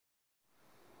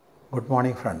Good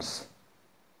morning, friends.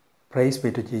 Praise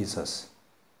be to Jesus.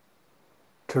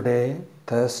 Today,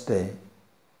 Thursday,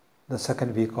 the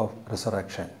second week of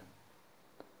Resurrection.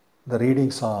 The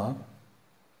readings are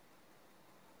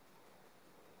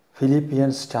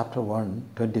Philippians chapter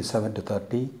 1, 27 to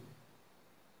 30,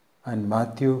 and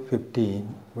Matthew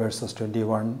 15, verses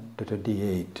 21 to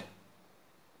 28.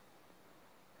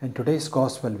 In today's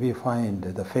Gospel, we find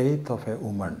the faith of a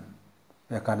woman,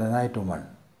 a Canonite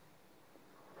woman.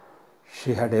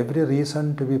 She had every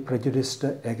reason to be prejudiced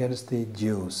against the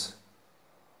Jews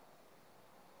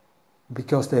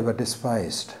because they were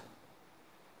despised.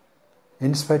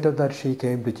 In spite of that, she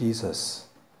came to Jesus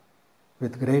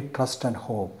with great trust and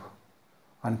hope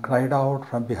and cried out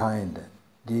from behind,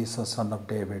 "Jesus, Son of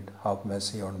David, have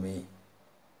mercy on me."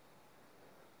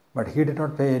 But he did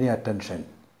not pay any attention.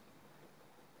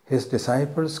 His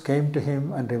disciples came to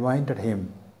him and reminded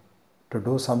him to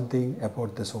do something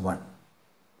about this woman.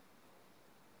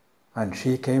 And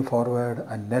she came forward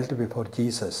and knelt before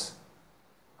Jesus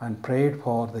and prayed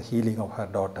for the healing of her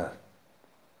daughter.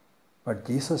 But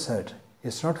Jesus said,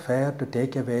 "It's not fair to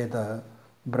take away the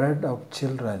bread of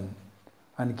children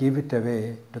and give it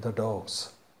away to the dogs."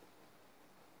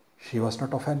 She was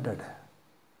not offended.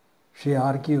 She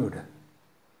argued,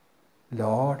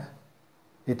 "Lord,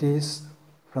 it is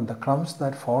from the crumbs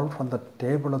that fall from the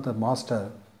table of the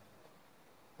master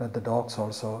that the dogs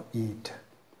also eat."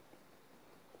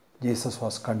 Jesus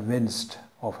was convinced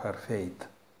of her faith,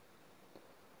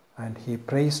 and he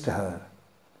praised her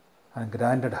and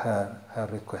granted her her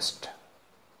request.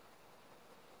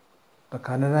 The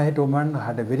Canonite woman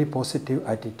had a very positive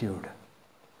attitude.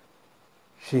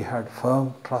 She had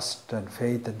firm trust and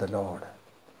faith in the Lord,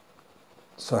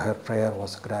 so her prayer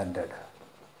was granted.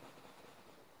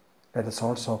 Let us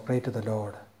also pray to the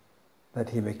Lord that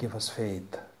He may give us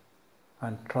faith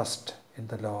and trust in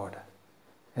the Lord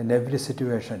in every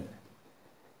situation,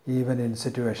 even in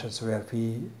situations where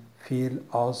we feel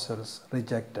ourselves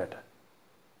rejected.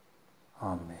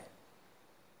 Amen.